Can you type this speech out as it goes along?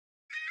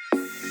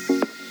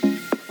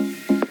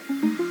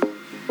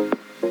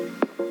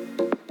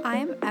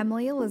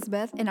Emily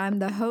Elizabeth, and I'm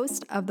the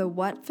host of the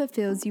What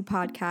Fulfills You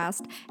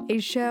podcast, a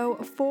show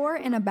for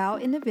and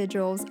about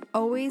individuals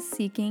always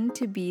seeking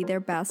to be their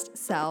best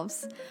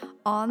selves.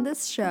 On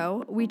this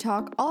show, we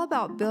talk all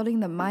about building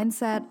the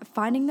mindset,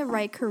 finding the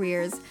right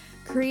careers,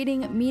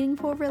 creating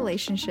meaningful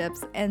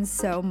relationships, and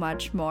so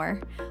much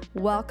more.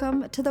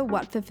 Welcome to the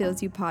What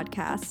Fulfills You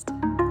podcast.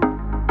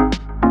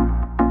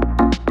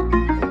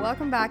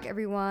 Welcome back,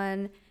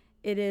 everyone.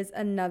 It is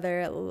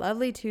another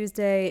lovely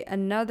Tuesday,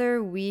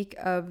 another week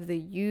of the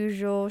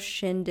usual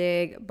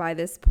shindig. By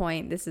this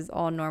point, this is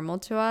all normal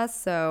to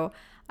us, so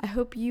I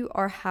hope you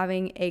are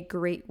having a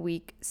great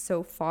week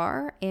so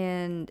far,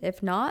 and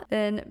if not,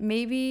 then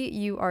maybe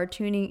you are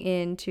tuning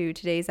in to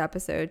today's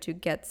episode to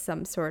get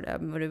some sort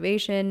of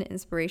motivation,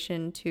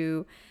 inspiration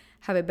to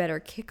have a better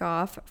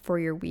kickoff for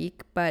your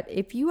week. But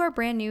if you are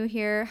brand new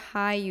here,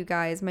 hi you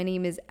guys, my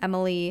name is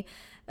Emily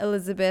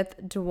Elizabeth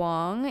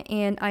Duong,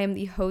 and I am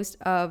the host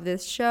of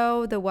this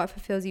show, the What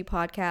Fulfills You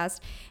podcast.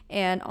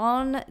 And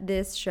on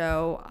this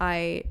show,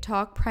 I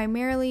talk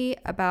primarily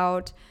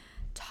about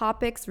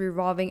topics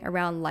revolving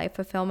around life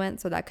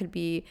fulfillment. So that could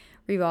be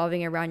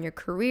revolving around your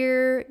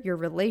career, your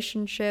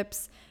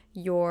relationships,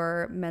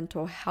 your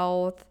mental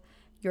health,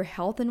 your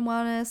health and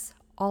wellness,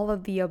 all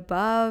of the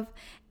above.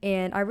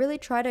 And I really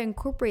try to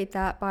incorporate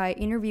that by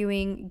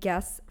interviewing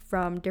guests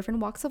from different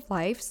walks of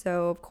life.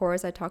 So of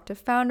course I talk to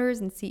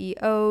founders and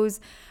CEOs,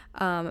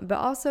 but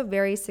also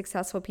very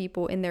successful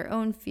people in their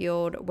own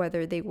field,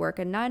 whether they work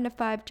a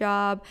 9-to-5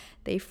 job,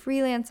 they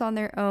freelance on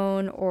their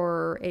own,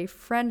 or a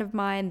friend of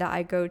mine that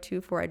I go to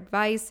for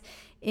advice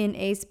in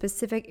a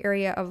specific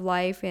area of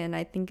life and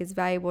I think is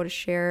valuable to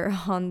share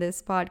on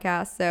this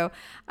podcast. So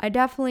I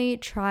definitely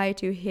try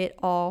to hit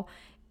all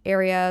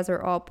areas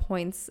or all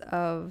points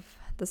of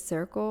the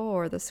circle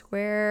or the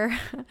square.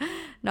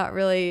 Not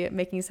really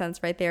making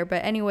sense right there.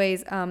 But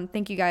anyways,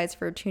 thank you guys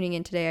for tuning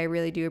in today. I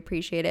really do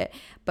appreciate it.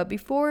 But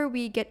before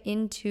we get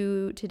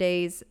into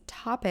today's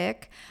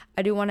topic,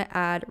 I do want to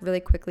add really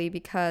quickly,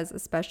 because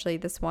especially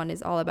this one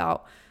is all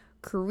about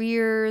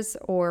careers,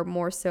 or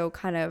more so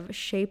kind of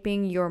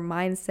shaping your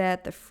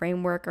mindset, the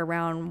framework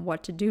around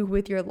what to do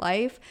with your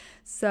life.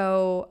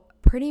 So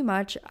pretty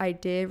much I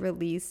did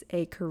release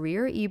a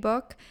career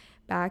ebook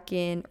back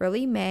in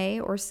early May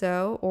or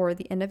so, or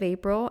the end of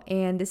April.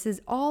 And this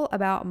is all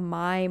about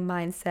my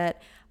mindset,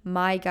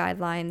 my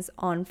guidelines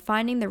on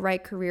finding the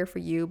right career for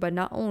you. But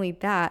not only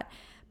that,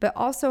 but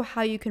also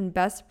how you can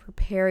best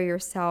prepare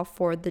yourself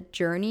for the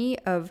journey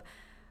of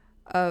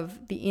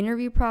the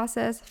interview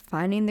process,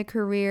 finding the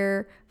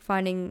career,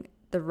 finding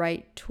the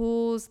right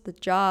tools, the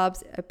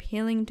jobs,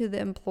 appealing to the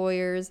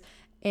employers.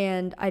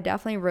 And I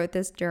definitely wrote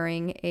this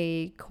during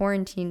a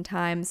quarantine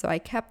time, so I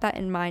kept that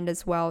in mind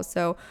as well.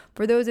 So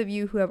for those of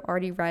you who have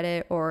already read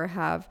it or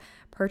have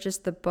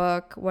purchased the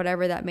book,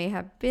 whatever that may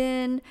have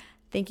been,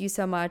 thank you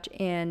so much.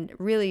 And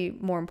really,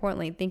 more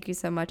importantly, thank you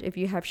so much if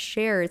you have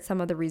shared some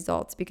of the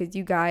results, because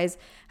you guys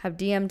have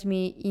DM'd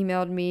me,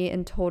 emailed me,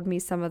 and told me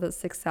some of the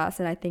success.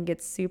 And I think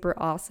it's super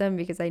awesome,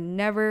 because I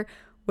never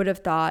would have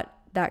thought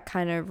that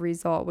kind of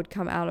result would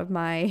come out of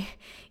my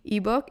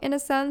ebook in a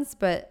sense,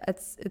 but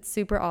it's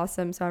super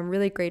awesome. So I'm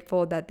really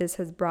grateful that this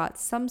has brought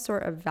some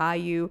sort of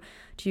value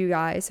to you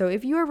guys. So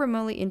if you are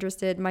remotely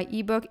interested, my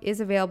ebook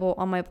is available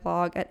on my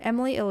blog at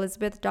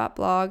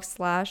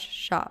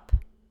emilyelizabeth.blog/shop.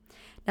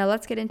 Now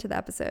let's get into the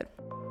episode.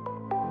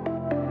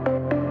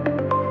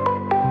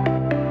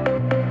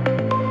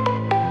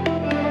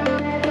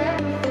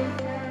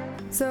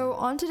 So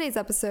on today's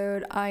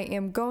episode, I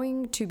am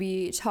going to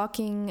be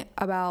talking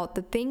about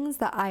the things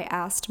that I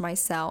asked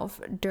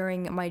myself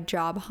during my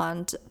job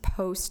hunt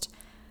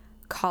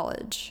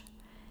post-college.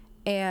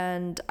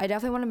 And I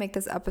definitely want to make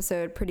this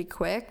episode pretty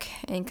quick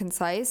and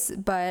concise,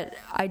 but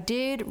I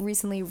did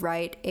recently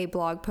write a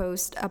blog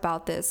post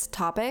about this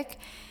topic.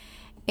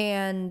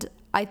 And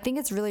I think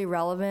it's really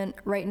relevant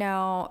right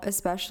now,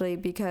 especially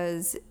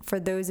because for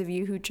those of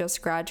you who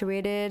just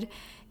graduated,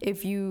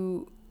 if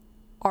you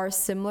are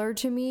similar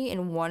to me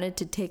and wanted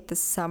to take the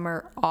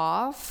summer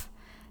off,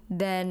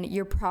 then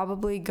you're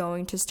probably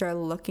going to start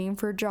looking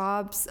for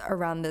jobs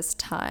around this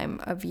time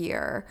of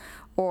year,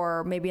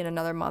 or maybe in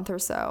another month or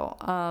so.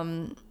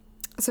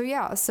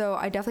 So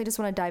I definitely just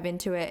want to dive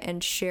into it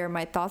and share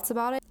my thoughts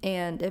about it.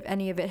 And if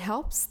any of it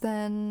helps,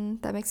 then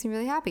that makes me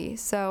really happy.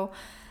 So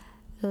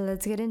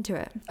let's get into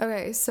it.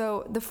 Okay,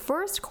 so the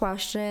first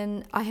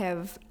question I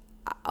have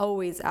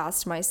always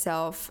asked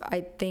myself,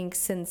 I think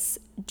since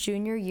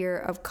junior year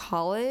of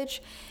college,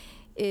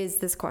 is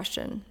this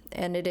question.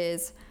 And it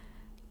is,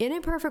 in a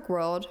perfect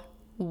world,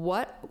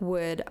 what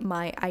would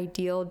my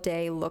ideal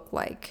day look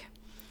like?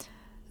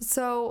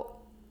 So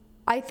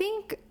I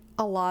think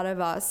a lot of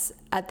us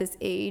at this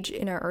age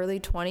in our early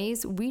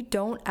 20s, we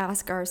don't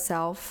ask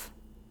ourselves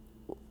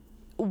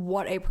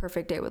what a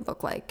perfect day would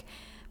look like,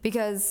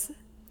 because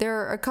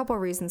there are a couple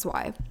of reasons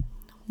why.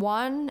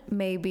 One,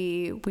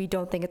 maybe we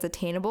don't think it's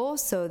attainable,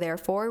 so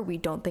therefore we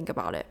don't think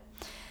about it.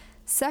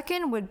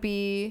 Second would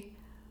be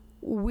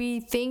we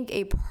think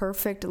a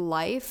perfect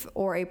life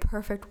or a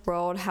perfect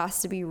world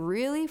has to be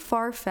really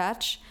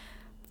far-fetched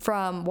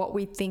from what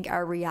we think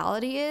our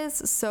reality is,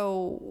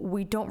 so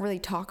we don't really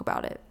talk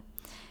about it.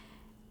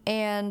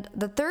 And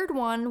the third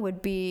one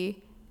would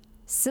be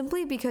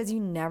simply because you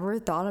never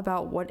thought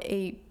about what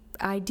a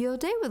ideal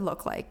day would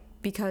look like,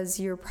 because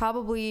you're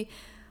probably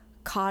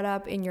caught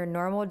up in your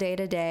normal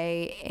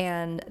day-to-day,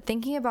 and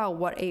thinking about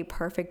what a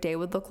perfect day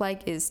would look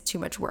like is too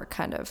much work,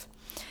 kind of.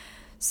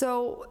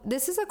 So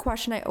this is a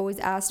question I always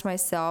asked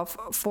myself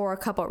for a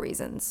couple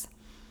reasons.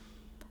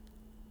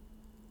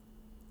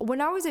 When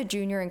I was a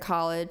junior in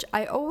college,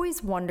 I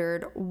always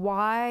wondered,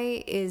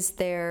 why is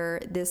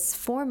there this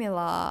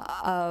formula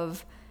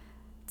of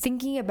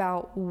thinking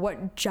about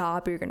what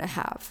job you're going to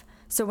have?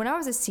 So when I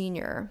was a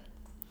senior,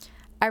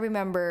 I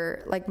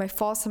remember like my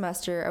fall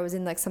semester, I was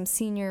in like some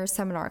senior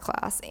seminar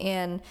class,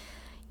 and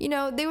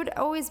they would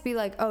always be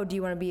like, oh, do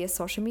you want to be a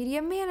social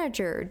media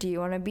manager? Do you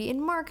want to be in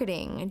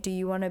marketing? Do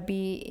you want to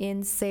be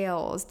in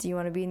sales? Do you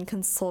want to be in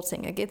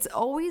consulting? Like, it's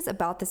always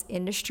about this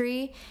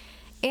industry.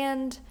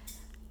 And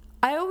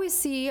I always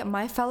see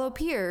my fellow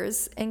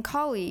peers and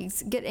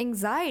colleagues get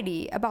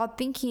anxiety about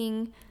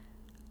thinking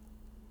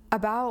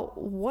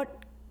about what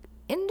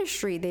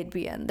industry they'd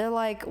be in. They're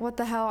like, what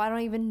the hell? I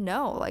don't even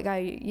know. Like,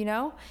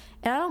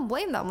 and I don't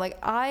blame them. Like,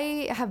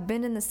 I have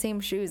been in the same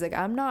shoes. Like,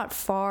 I'm not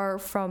far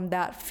from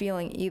that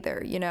feeling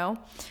either,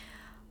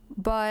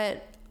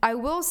 But I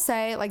will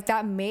say, like,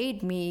 that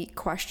made me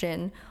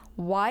question,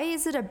 why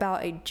is it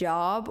about a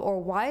job, or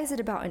why is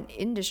it about an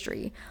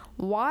industry?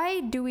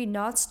 Why do we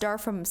not start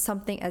from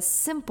something as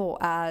simple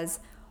as,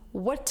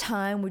 what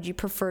time would you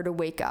prefer to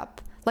wake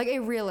up? Like a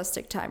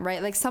realistic time,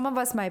 right? Like, some of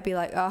us might be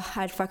like, oh,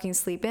 I'd fucking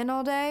sleep in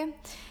all day.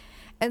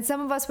 And some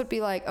of us would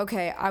be like,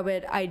 okay, I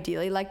would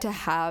ideally like to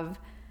have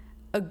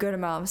a good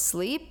amount of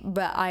sleep,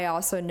 but I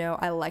also know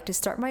I like to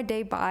start my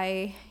day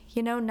by,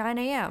 9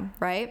 a.m.,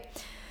 right?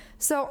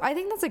 So I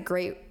think that's a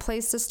great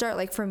place to start.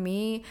 Like, for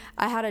me,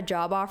 I had a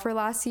job offer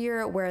last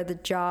year where the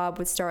job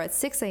would start at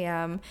 6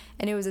 a.m.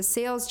 and it was a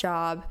sales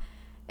job,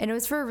 and it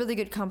was for a really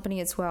good company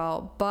as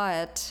well.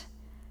 But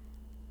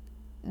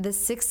the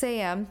 6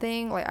 a.m.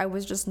 thing, like, I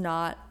was just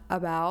not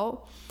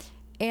about,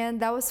 and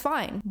that was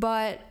fine.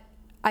 But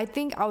I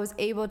think I was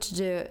able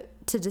to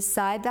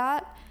decide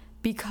that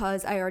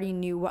because I already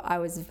knew what I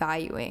was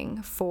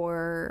valuing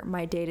for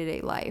my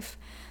day-to-day life.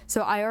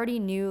 So I already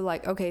knew,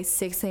 like, okay,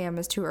 6 a.m.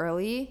 is too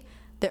early.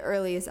 The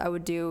earliest I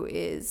would do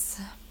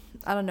is,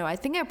 I don't know, I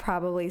think I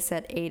probably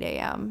said 8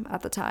 a.m.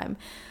 at the time.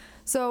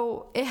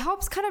 So it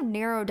helps kind of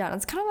narrow down.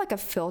 It's kind of like a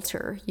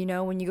filter,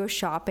 when you go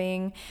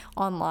shopping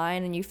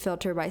online and you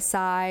filter by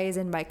size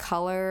and by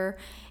color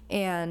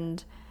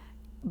and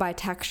by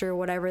texture,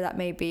 whatever that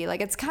may be.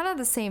 Like, it's kind of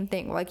the same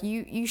thing. Like,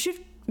 you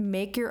should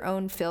make your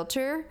own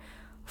filter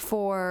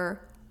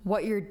for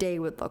what your day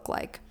would look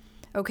like.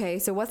 Okay,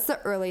 so what's the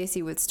earliest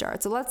you would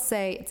start? So let's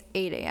say it's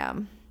 8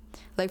 a.m.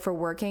 Like, for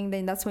working,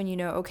 then that's when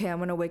okay, I'm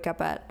going to wake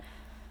up at,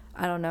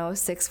 I don't know,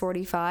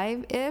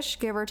 6:45-ish,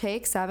 give or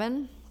take,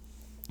 7.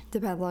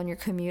 Depends on your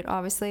commute,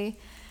 obviously.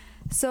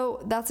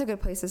 So that's a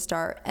good place to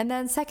start. And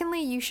then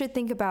secondly, you should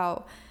think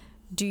about,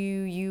 do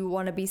you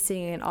want to be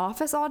sitting in an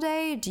office all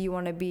day? Do you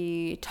want to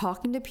be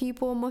talking to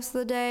people most of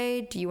the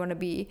day? Do you want to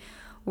be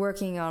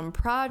working on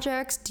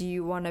projects? Do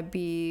you want to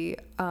be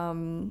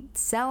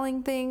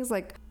selling things?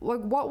 Like,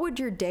 what would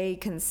your day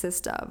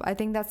consist of? I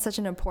think that's such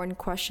an important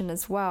question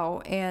as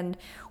well. And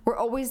we're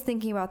always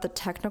thinking about the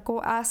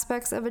technical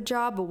aspects of a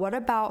job, but what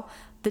about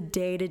the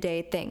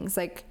day-to-day things?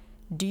 Like,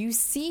 do you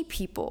see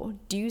people?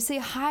 Do you say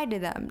hi to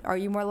them? Are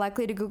you more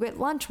likely to go get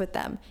lunch with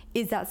them?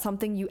 Is that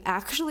something you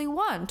actually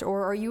want?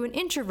 Or are you an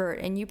introvert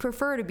and you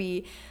prefer to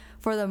be,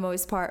 for the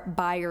most part,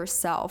 by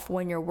yourself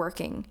when you're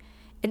working?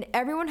 And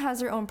everyone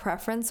has their own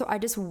preference. So I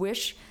just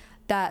wish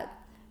that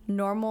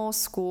normal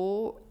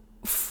school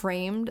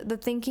framed the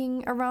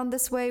thinking around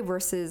this way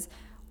versus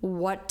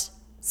what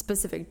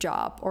specific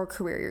job or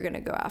career you're going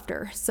to go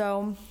after.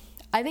 So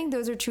I think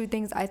those are two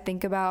things I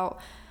think about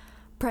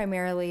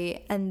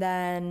primarily. And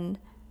then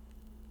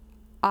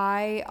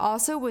I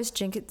also was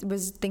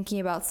thinking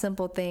about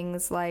simple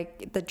things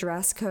like the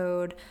dress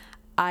code.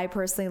 I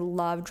personally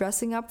love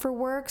dressing up for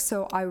work,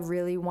 so I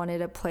really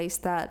wanted a place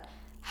that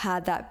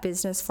had that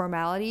business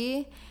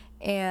formality.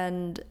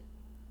 And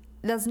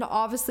that's not,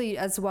 obviously,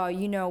 as well,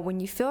 when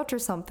you filter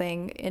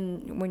something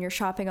and when you're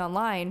shopping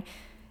online,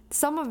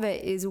 some of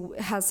it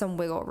has some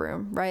wiggle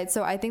room, right?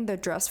 So I think the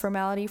dress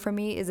formality for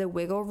me is a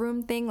wiggle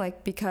room thing,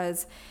 like,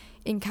 because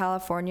in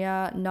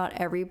California, not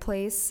every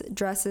place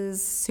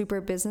dresses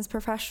super business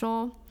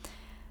professional.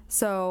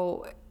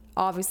 So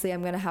obviously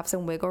I'm going to have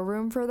some wiggle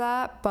room for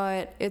that,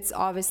 but it's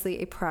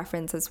obviously a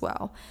preference as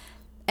well.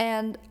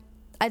 And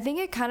I think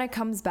it kind of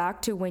comes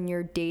back to when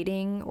you're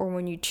dating or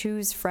when you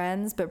choose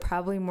friends, but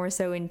probably more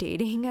so in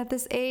dating at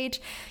this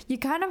age, you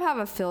kind of have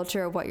a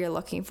filter of what you're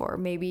looking for.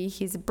 Maybe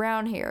he's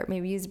brown hair,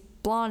 maybe he's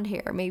blonde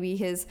hair, maybe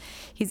he's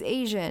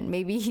Asian,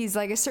 maybe he's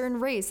like a certain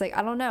race. Like,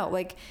 I don't know,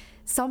 like,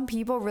 some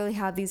people really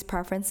have these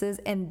preferences,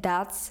 and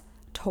that's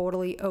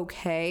totally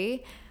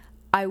okay.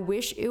 I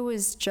wish it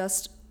was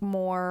just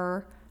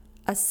more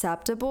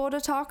acceptable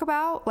to talk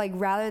about, like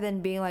rather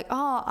than being like,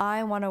 oh,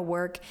 I want to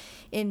work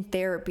in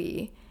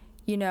therapy.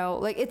 You know,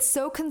 like it's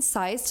so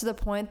concise to the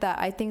point that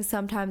I think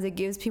sometimes it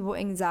gives people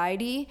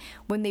anxiety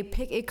when they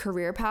pick a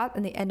career path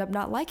and they end up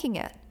not liking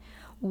it.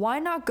 Why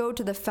not go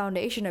to the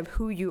foundation of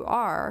who you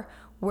are,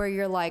 where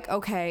you're like,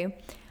 okay,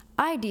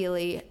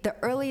 ideally, the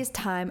earliest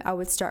time I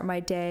would start my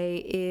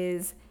day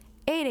is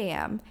 8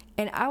 a.m.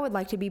 and I would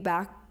like to be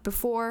back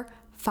before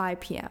 5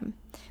 p.m.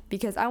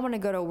 because I want to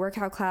go to a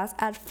workout class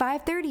at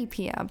 5:30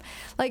 p.m.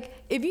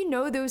 Like if you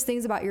know those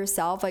things about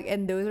yourself, like,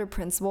 and those are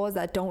principles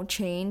that don't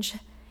change,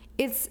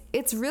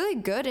 it's really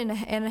good and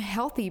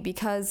healthy,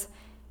 because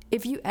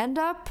if you end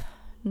up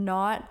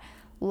not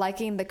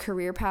liking the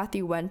career path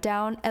you went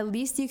down, at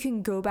least you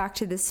can go back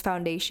to this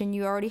foundation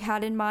you already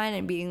had in mind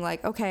and being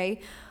like,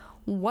 okay,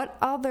 what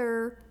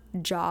other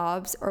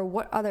jobs or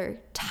what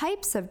other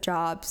types of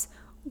jobs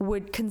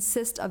would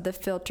consist of the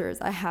filters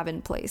I have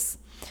in place?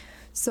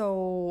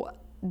 So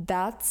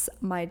that's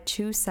my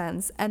 2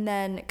 cents. And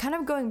then kind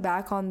of going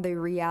back on the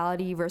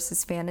reality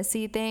versus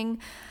fantasy thing,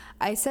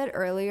 I said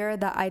earlier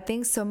that I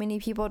think so many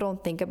people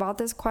don't think about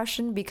this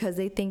question because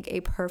they think a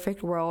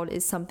perfect world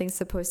is something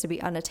supposed to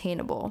be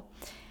unattainable.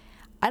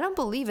 I don't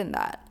believe in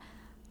that.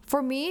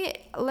 For me,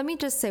 let me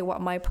just say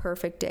what my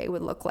perfect day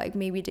would look like,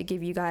 maybe to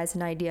give you guys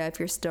an idea if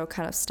you're still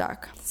kind of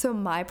stuck. So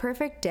my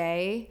perfect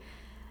day,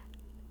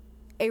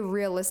 a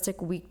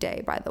realistic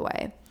weekday, by the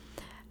way,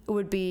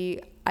 would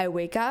be I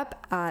wake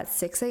up at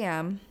 6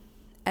 a.m.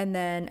 and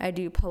then I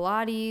do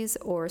Pilates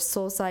or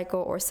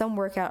SoulCycle or some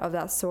workout of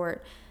that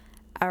sort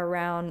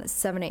around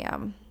 7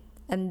 a.m.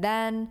 And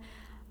then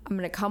I'm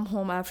going to come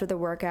home after the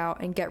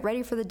workout and get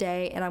ready for the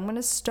day, and I'm going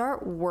to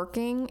start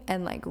working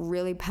and like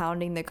really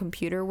pounding the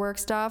computer work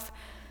stuff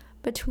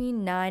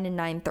between 9 and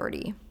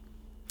 9:30.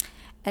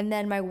 And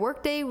then my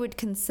workday would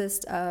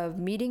consist of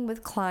meeting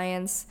with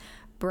clients,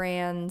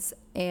 brands,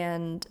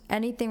 and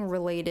anything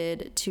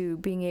related to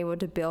being able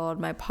to build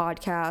my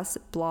podcast,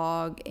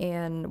 blog,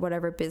 and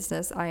whatever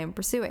business I am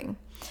pursuing.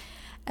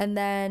 And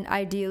then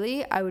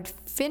ideally, I would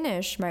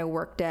finish my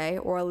workday,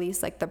 or at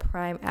least like the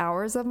prime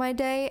hours of my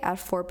day, at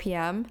 4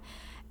 p.m.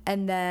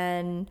 And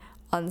then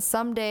on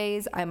some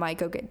days, I might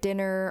go get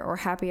dinner or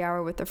happy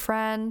hour with a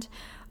friend.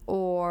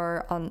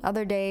 Or on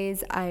other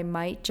days, I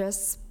might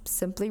just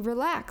simply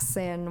relax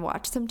and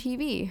watch some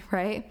TV,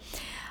 right?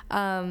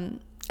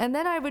 And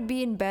then I would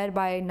be in bed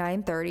by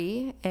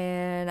 9:30,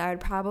 and I would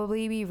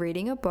probably be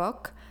reading a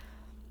book,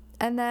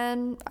 and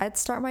then I'd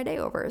start my day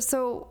over.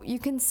 So you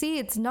can see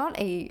it's not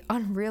a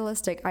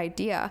unrealistic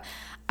idea.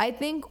 I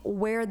think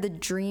where the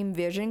dream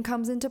vision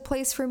comes into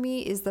place for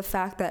me is the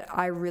fact that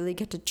I really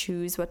get to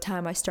choose what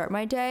time I start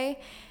my day,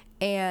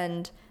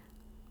 and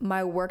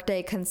my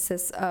workday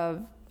consists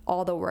of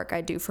all the work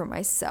I do for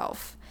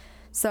myself.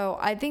 So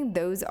I think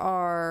those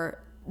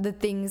are the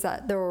things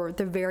that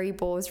the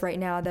variables right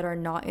now that are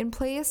not in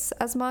place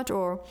as much.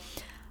 Or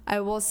I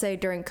will say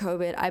during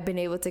COVID, I've been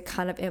able to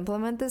kind of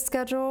implement this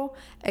schedule,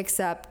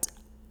 except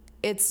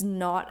it's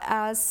not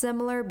as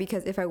similar,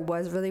 because if I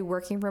was really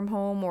working from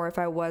home, or if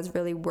I was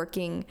really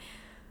working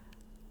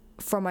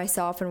for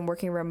myself and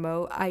working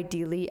remote,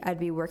 ideally I'd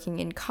be working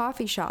in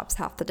coffee shops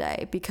half the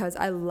day, because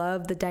I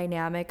love the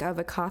dynamic of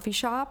a coffee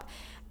shop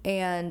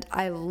and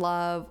I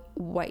love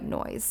white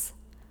noise.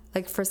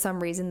 Like for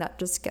some reason that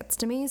just gets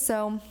to me.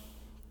 So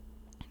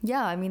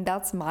yeah, I mean,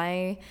 that's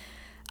my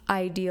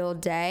ideal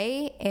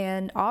day.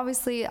 And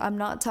obviously I'm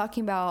not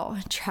talking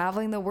about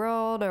traveling the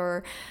world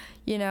or,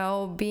 you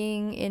know,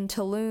 being in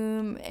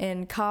Tulum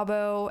and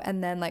Cabo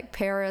and then like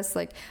Paris.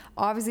 Like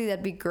obviously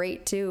that'd be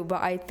great too.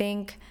 But I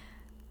think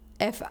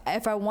if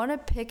I want to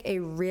pick a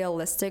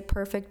realistic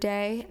perfect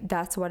day,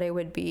 that's what it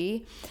would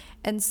be.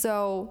 And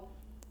so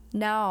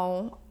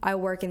now I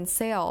work in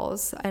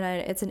sales, and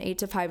it's an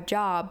 8-to-5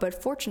 job, but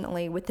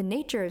fortunately with the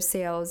nature of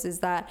sales is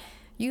that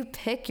you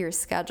pick your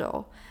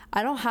schedule.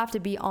 I don't have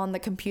to be on the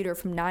computer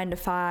from 9 to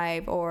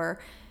 5 or,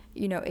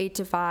 8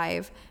 to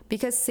 5,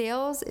 because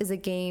sales is a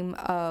game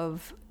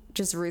of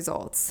just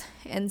results.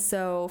 And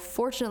so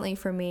fortunately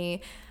for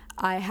me,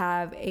 I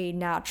have a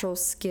natural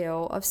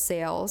skill of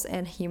sales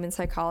and human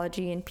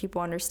psychology and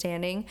people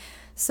understanding.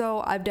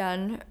 So I've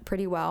done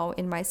pretty well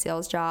in my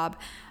sales job.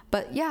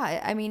 But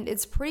yeah, I mean,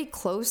 it's pretty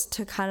close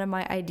to kind of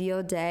my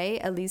ideal day,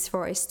 at least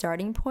for a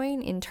starting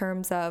point, in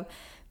terms of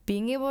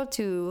being able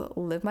to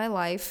live my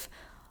life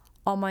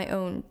on my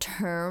own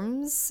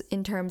terms,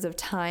 in terms of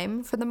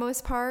time for the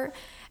most part,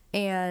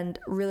 and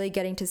really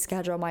getting to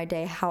schedule my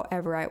day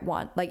however I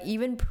want. Like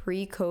even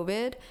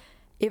pre-COVID,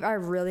 if I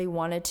really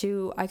wanted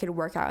to, I could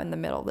work out in the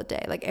middle of the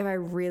day, like if I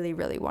really,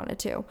 really wanted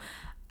to.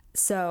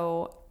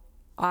 So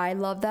I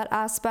love that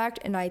aspect,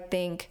 and I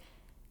think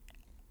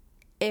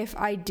if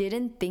I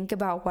didn't think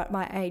about what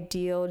my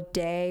ideal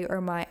day or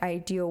my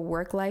ideal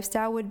work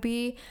lifestyle would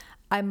be,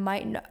 I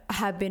might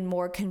have been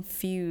more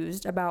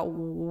confused about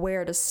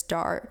where to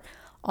start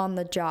on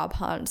the job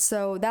hunt.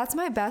 So that's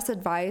my best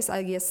advice,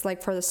 I guess,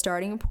 like for the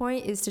starting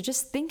point, is to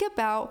just think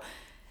about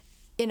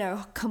in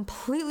a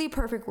completely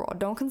perfect world,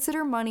 don't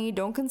consider money,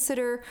 don't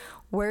consider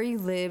where you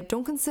live,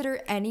 don't consider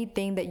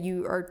anything that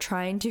you are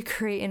trying to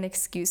create an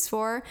excuse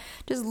for.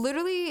 Just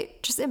literally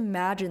just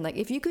imagine, like,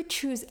 if you could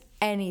choose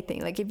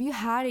anything, like if you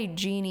had a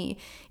genie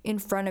in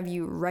front of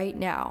you right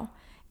now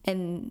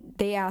and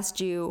they asked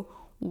you,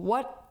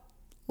 what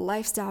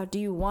lifestyle do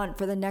you want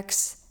for the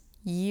next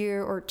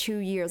year or 2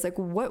 years? Like,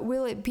 what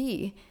will it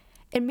be?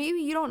 And maybe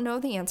you don't know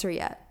the answer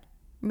yet.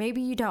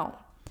 Maybe you don't.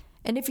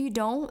 And if you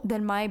don't,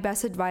 then my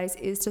best advice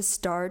is to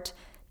start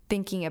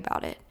thinking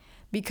about it,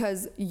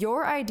 because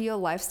your ideal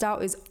lifestyle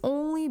is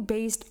only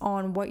based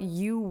on what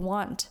you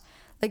want.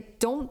 Like,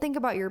 don't think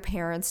about your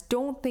parents.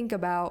 Don't think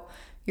about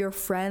your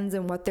friends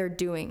and what they're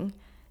doing.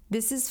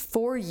 This is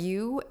for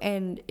you.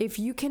 And if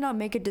you cannot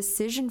make a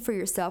decision for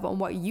yourself on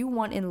what you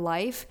want in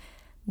life,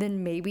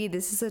 then maybe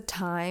this is a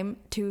time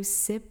to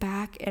sit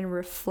back and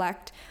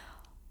reflect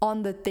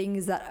on the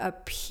things that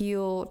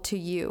appeal to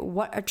you,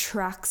 what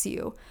attracts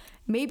you.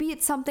 Maybe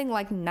it's something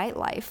like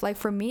nightlife. Like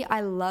for me,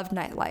 I love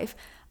nightlife.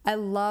 I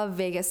love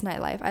Vegas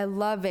nightlife. I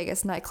love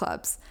Vegas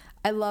nightclubs.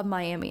 I love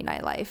Miami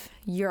nightlife,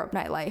 Europe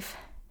nightlife.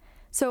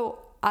 So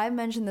I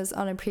mentioned this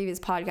on a previous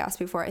podcast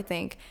before, I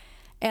think.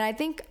 And I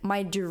think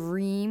my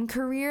dream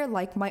career,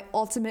 like my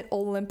ultimate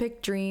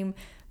Olympic dream,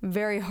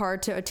 very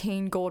hard to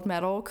attain gold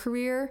medal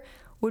career,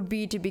 would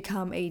be to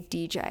become a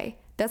DJ.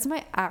 That's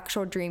my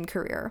actual dream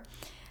career.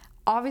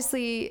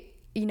 Obviously,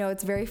 you know,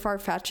 it's very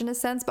far-fetched in a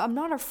sense, but I'm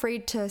not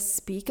afraid to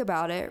speak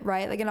about it,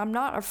 right? Like, and I'm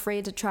not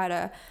afraid to try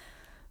to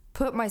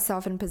put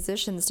myself in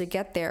positions to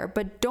get there,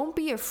 but don't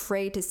be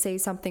afraid to say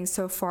something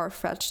so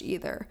far-fetched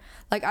either.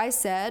 Like I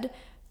said,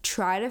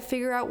 try to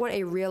figure out what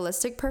a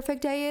realistic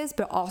perfect day is,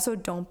 but also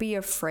don't be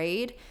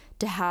afraid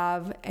to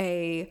have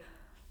a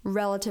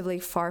relatively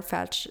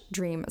far-fetched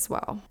dream as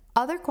well.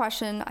 Other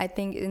question I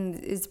think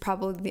is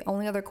probably the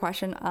only other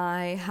question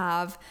I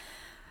have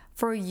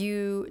for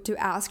you to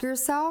ask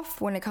yourself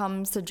when it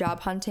comes to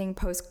job hunting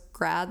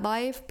post-grad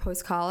life,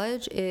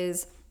 post-college,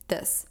 is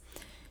this.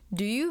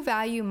 Do you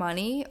value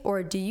money,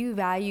 or do you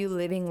value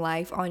living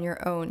life on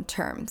your own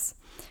terms?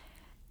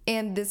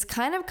 And this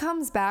kind of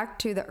comes back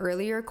to the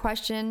earlier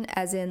question,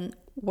 as in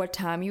what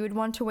time you would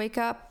want to wake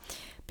up.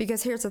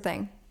 Because here's the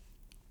thing.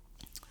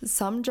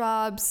 Some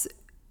jobs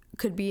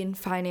could be in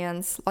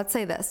finance. Let's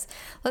say this.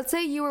 Let's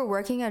say you were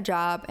working a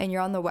job and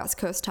you're on the West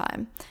Coast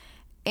time.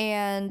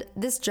 And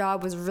this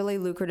job was really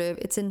lucrative.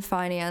 It's in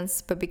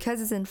finance, but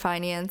because it's in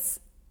finance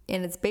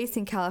and it's based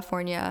in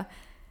California,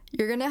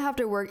 you're going to have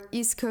to work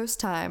East Coast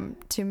time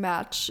to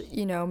match,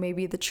 you know,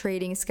 maybe the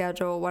trading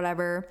schedule,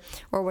 whatever,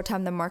 or what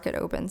time the market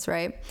opens,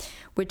 right?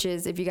 Which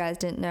is, if you guys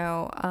didn't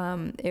know,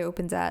 it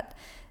opens at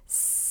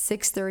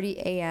 6:30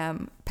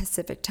 a.m.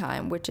 Pacific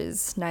time, which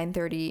is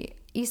 9:30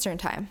 Eastern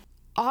time.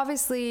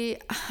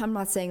 Obviously, I'm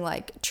not saying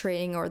like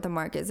trading or the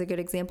market is a good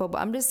example, but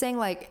I'm just saying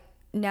like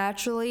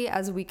naturally,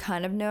 as we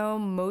kind of know,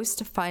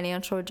 most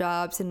financial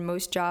jobs and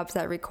most jobs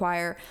that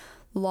require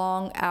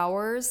long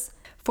hours,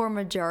 for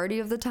majority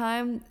of the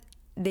time,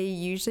 they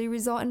usually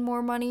result in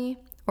more money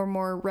or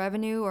more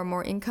revenue or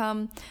more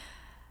income.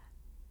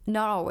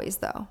 Not always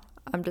though.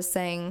 I'm just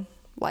saying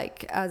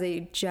like as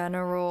a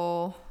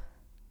general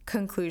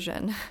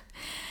conclusion.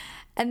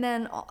 And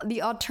then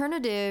the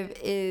alternative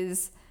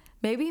is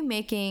maybe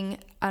making,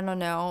 I don't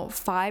know,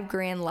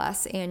 $5,000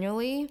 less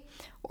annually,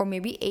 or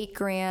maybe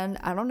 $8,000,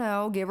 I don't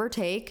know, give or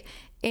take.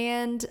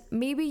 And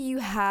maybe you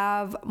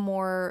have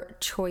more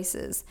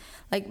choices.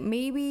 Like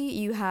maybe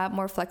you have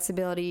more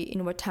flexibility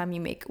in what time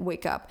you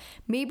wake up.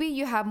 Maybe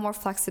you have more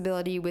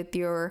flexibility with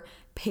your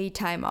paid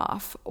time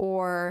off,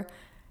 or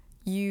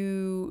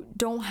you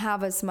don't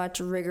have as much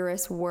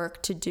rigorous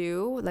work to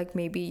do. Like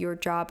maybe your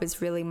job is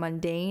really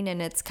mundane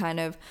and it's kind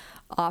of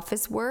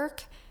office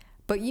work,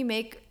 but you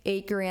make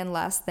 $8,000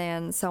 less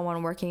than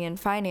someone working in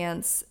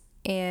finance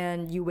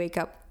and you wake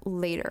up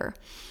later.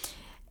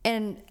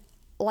 And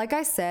like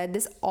I said,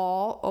 this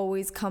all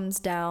always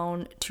comes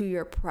down to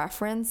your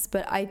preference,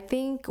 but I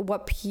think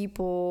what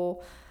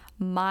people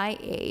my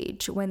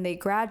age, when they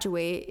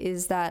graduate,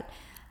 is that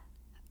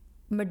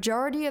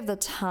majority of the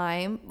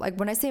time, like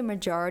when I say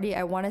majority,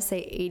 I want to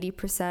say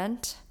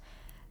 80%,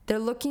 they're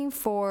looking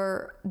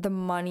for the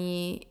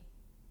money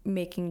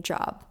making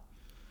job.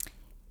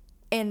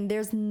 And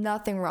there's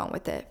nothing wrong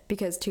with it,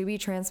 because to be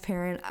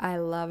transparent, I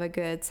love a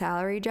good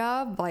salary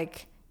job.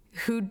 Like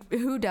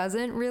who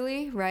doesn't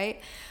really, right?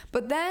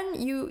 But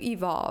then you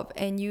evolve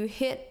and you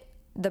hit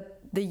the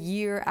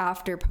year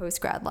after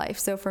post-grad life.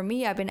 So for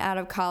me, I've been out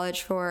of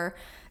college for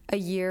a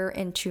year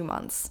and 2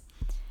 months.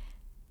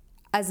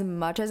 As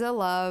much as I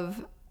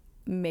love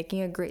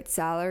making a great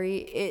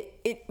salary,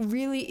 it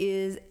really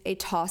is a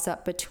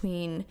toss-up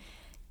between,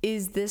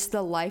 is this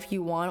the life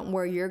you want,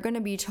 where you're going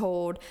to be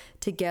told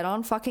to get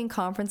on fucking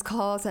conference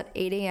calls at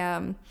 8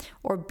 a.m.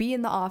 or be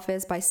in the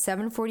office by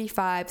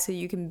 7:45 so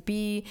you can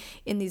be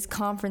in these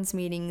conference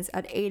meetings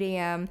at 8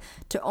 a.m.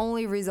 to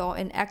only result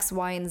in X,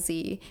 Y, and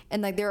Z.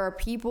 And like there are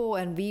people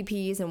and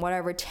VPs and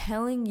whatever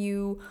telling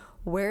you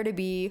where to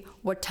be,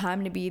 what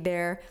time to be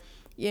there.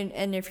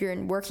 and if you're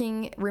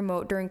working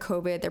remote during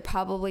COVID, they're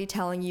probably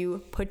telling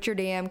you, put your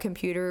damn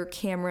computer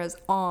cameras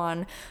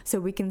on so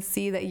we can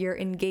see that you're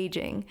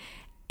engaging.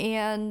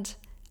 And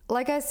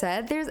like I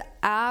said, there's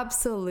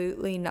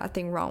absolutely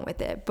nothing wrong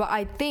with it. But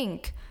I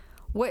think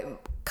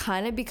what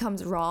kind of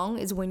becomes wrong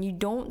is when you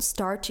don't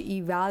start to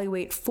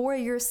evaluate for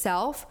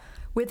yourself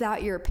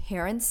without your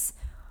parents,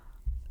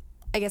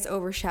 I guess,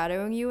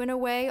 overshadowing you in a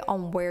way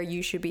on where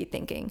you should be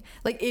thinking.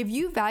 Like, if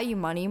you value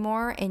money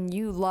more and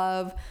you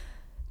love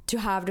to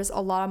have just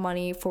a lot of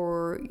money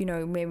for,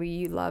 maybe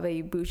you love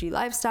a bougie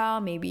lifestyle,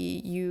 maybe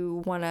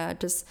you want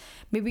to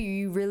maybe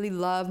you really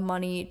love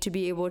money to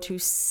be able to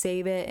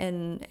save it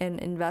and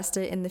invest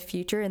it in the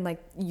future, and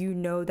like,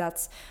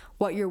 that's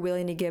what you're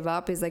willing to give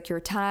up is like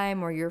your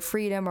time or your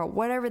freedom or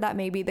whatever that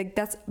may be. Like,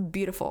 that's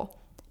beautiful,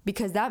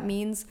 because that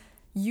means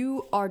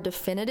you are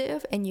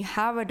definitive and you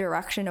have a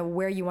direction of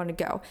where you want to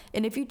go.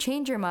 And if you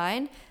change your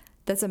mind,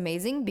 that's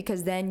amazing,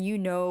 because then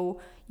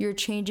you're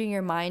changing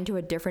your mind to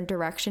a different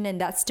direction, and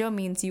that still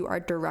means you are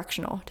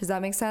directional. Does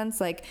that make sense?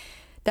 Like,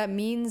 that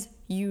means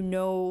you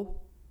know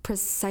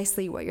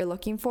precisely what you're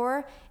looking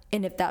for,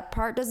 and if that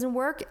part doesn't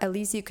work, at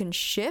least you can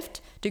shift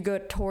to go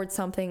towards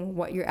something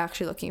what you're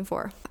actually looking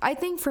for. I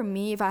think for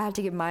me, if I had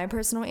to give my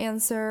personal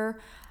answer,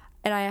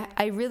 and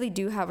I really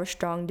do have a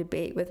strong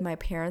debate with my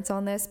parents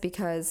on this,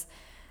 because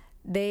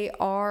they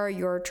are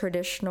your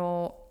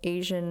traditional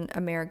Asian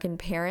American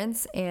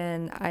parents,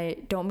 and I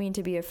don't mean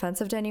to be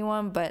offensive to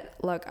anyone, but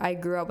look, I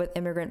grew up with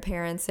immigrant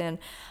parents, and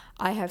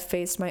I have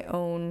faced my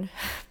own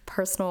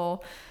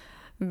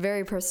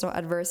very personal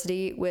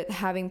adversity with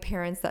having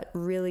parents that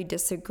really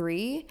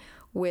disagree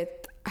with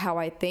how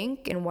I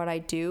think and what I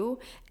do,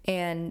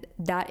 and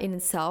that in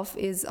itself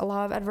is a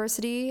lot of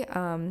adversity.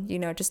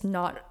 Just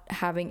not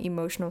having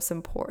emotional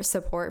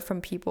support from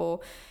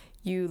people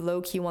you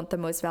low-key want the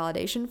most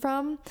validation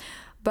from.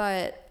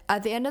 But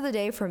at the end of the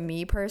day, for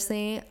me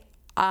personally,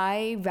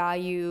 I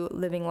value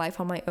living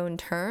life on my own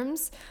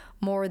terms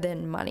more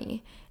than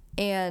money.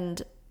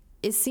 And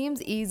it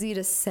seems easy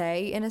to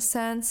say in a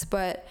sense,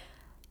 but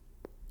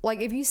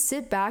like, if you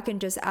sit back and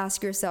just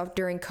ask yourself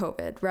during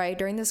COVID, right?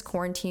 During this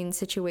quarantine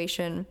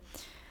situation,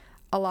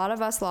 a lot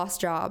of us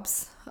lost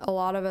jobs. A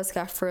lot of us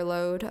got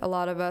furloughed. A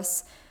lot of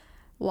us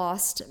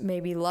lost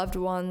maybe loved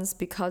ones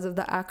because of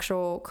the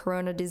actual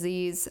corona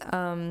disease,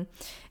 and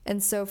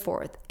so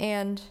forth.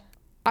 And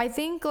I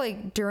think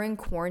like during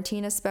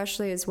quarantine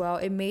especially as well,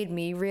 it made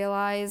me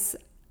realize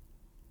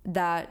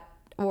that,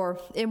 or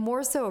it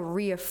more so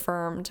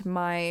reaffirmed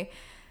my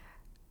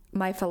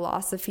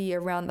philosophy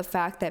around the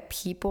fact that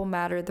people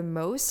matter the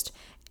most,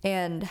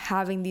 and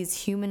having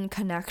these human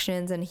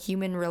connections and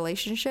human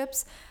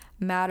relationships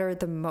matter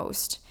the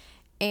most.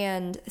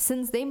 And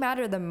since they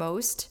matter the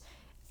most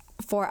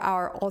for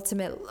our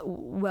ultimate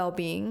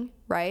well-being,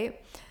 right?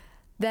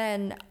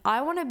 Then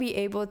I want to be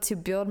able to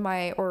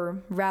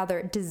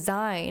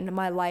design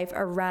my life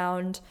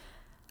around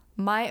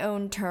my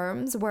own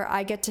terms, where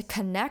I get to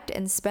connect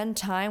and spend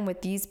time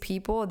with these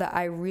people that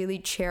I really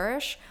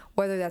cherish,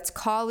 whether that's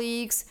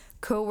colleagues,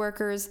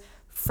 coworkers,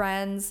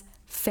 friends,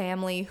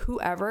 family,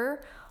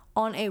 whoever,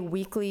 on a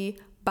weekly,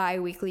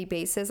 bi-weekly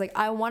basis. Like,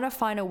 I want to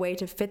find a way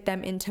to fit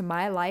them into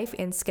my life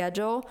and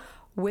schedule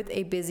with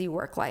a busy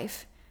work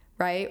life,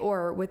 right?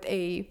 Or with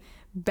a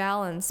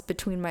balance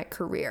between my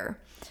career.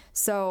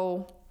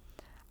 So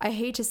I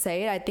hate to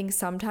say it, I think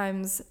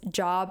sometimes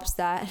jobs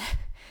that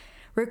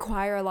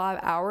require a lot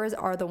of hours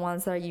are the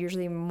ones that are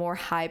usually more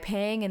high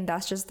paying, and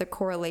that's just the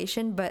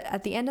correlation. But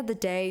at the end of the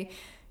day,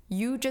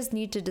 you just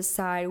need to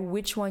decide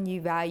which one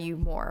you value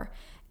more.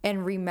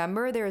 And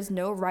remember, there is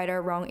no right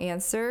or wrong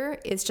answer.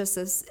 It's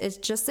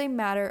just a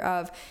matter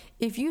of,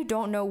 if you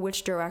don't know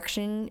which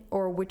direction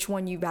or which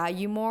one you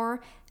value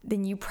more,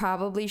 then you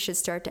probably should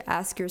start to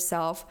ask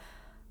yourself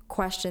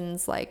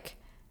questions like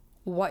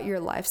what your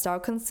lifestyle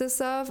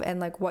consists of, and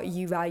like what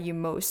you value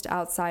most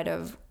outside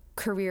of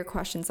career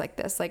questions like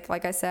this.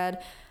 Like I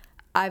said,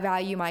 I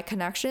value my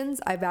connections.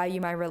 I value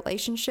my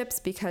relationships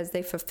because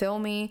they fulfill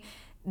me.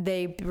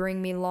 They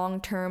bring me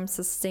long-term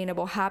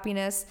sustainable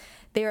happiness.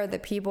 They are the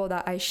people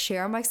that I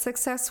share my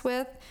success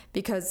with,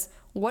 because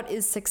what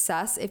is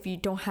success if you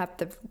don't have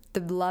the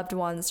loved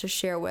ones to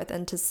share with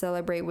and to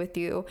celebrate with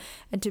you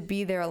and to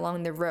be there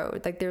along the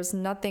road? Like, there's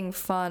nothing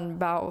fun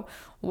about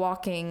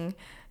walking,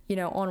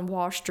 on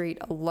Wall Street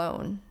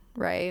alone,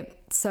 right?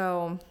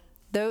 So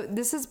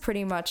this is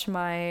pretty much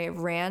my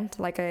rant.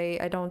 Like,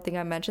 I don't think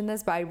I mentioned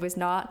this, but I was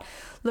not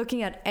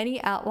looking at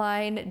any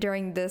outline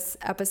during this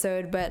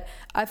episode, but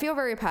I feel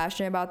very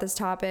passionate about this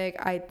topic.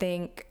 I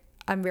think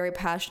I'm very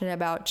passionate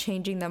about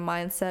changing the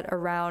mindset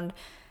around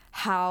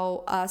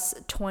how us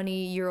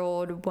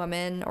 20-year-old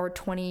women or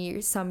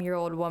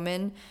 20-some-year-old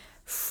women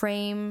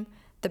frame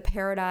the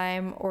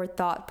paradigm or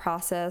thought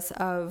process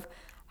of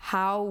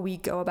how we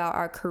go about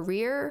our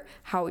career,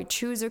 how we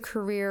choose a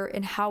career,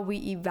 and how we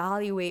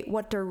evaluate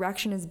what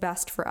direction is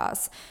best for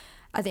us.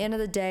 At the end of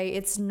the day,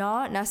 it's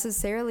not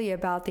necessarily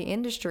about the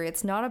industry.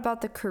 It's not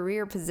about the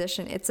career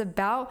position. It's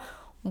about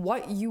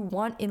what you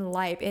want in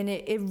life. And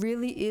it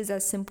really is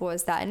as simple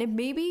as that. And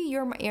maybe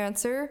your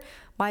answer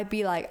might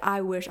be like,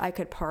 I wish I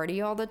could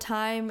party all the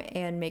time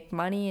and make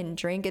money and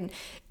drink. And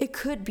it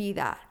could be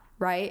that,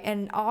 right?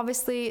 And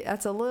obviously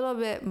that's a little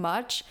bit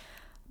much,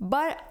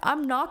 but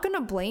I'm not going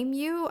to blame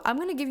you. I'm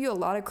going to give you a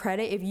lot of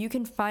credit if you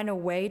can find a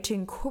way to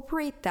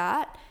incorporate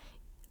that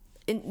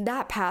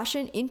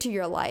passion into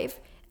your life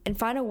and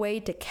find a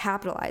way to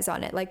capitalize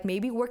on it. Like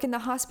maybe work in the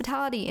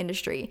hospitality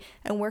industry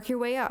and work your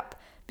way up,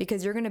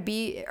 because you're going to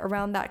be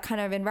around that kind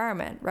of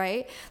environment,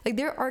 right? Like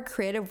there are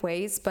creative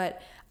ways,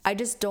 but I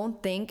just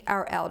don't think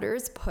our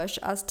elders push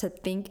us to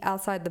think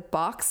outside the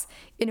box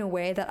in a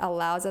way that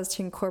allows us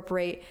to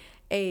incorporate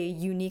a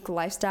unique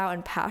lifestyle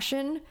and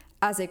passion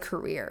as a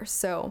career.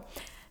 So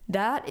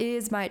that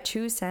is my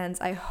 2 cents.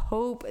 I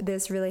hope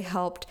this really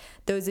helped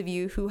those of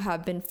you who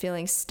have been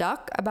feeling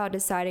stuck about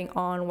deciding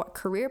on what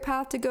career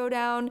path to go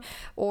down,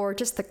 or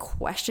just the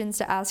questions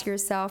to ask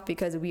yourself,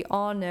 because we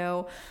all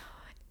know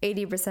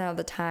 80% of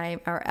the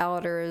time our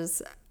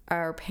elders,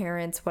 our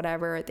parents,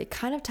 whatever, they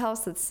kind of tell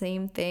us the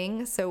same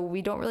thing. So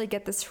we don't really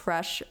get this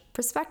fresh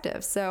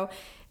perspective. So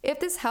if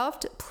this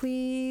helped,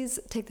 please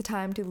take the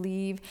time to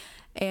leave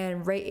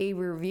and rate a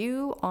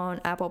review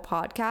on Apple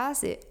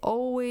Podcasts. It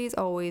always,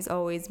 always,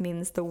 always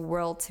means the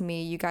world to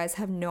me. You guys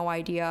have no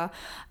idea.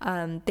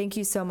 Thank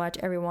you so much,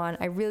 everyone.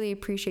 I really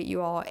appreciate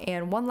you all.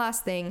 And one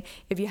last thing,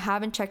 if you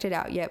haven't checked it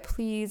out yet,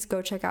 please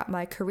go check out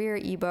my career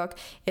ebook.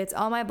 It's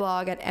on my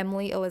blog at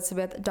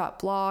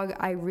emilyelizabeth.blog.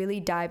 I really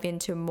dive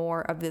into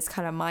more of this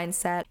kind of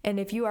mindset. And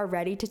if you are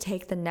ready to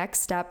take the next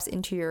steps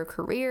into your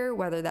career,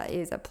 whether that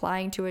is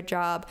applying to a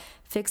job,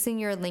 fixing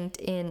your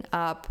LinkedIn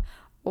up,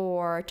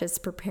 or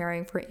just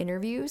preparing for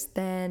interviews,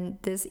 then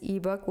this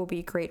ebook will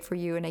be great for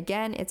you. And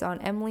again, it's on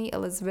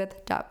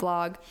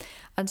emilyelizabeth.blog.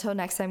 Until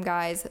next time,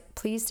 guys,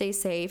 please stay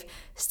safe,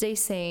 stay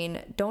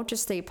sane. Don't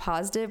just stay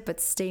positive,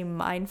 but stay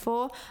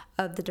mindful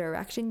of the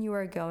direction you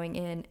are going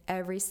in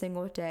every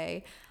single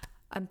day.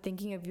 I'm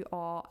thinking of you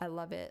all. I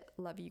love it.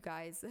 Love you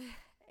guys. And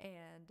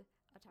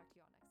I'll talk to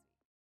you all next time.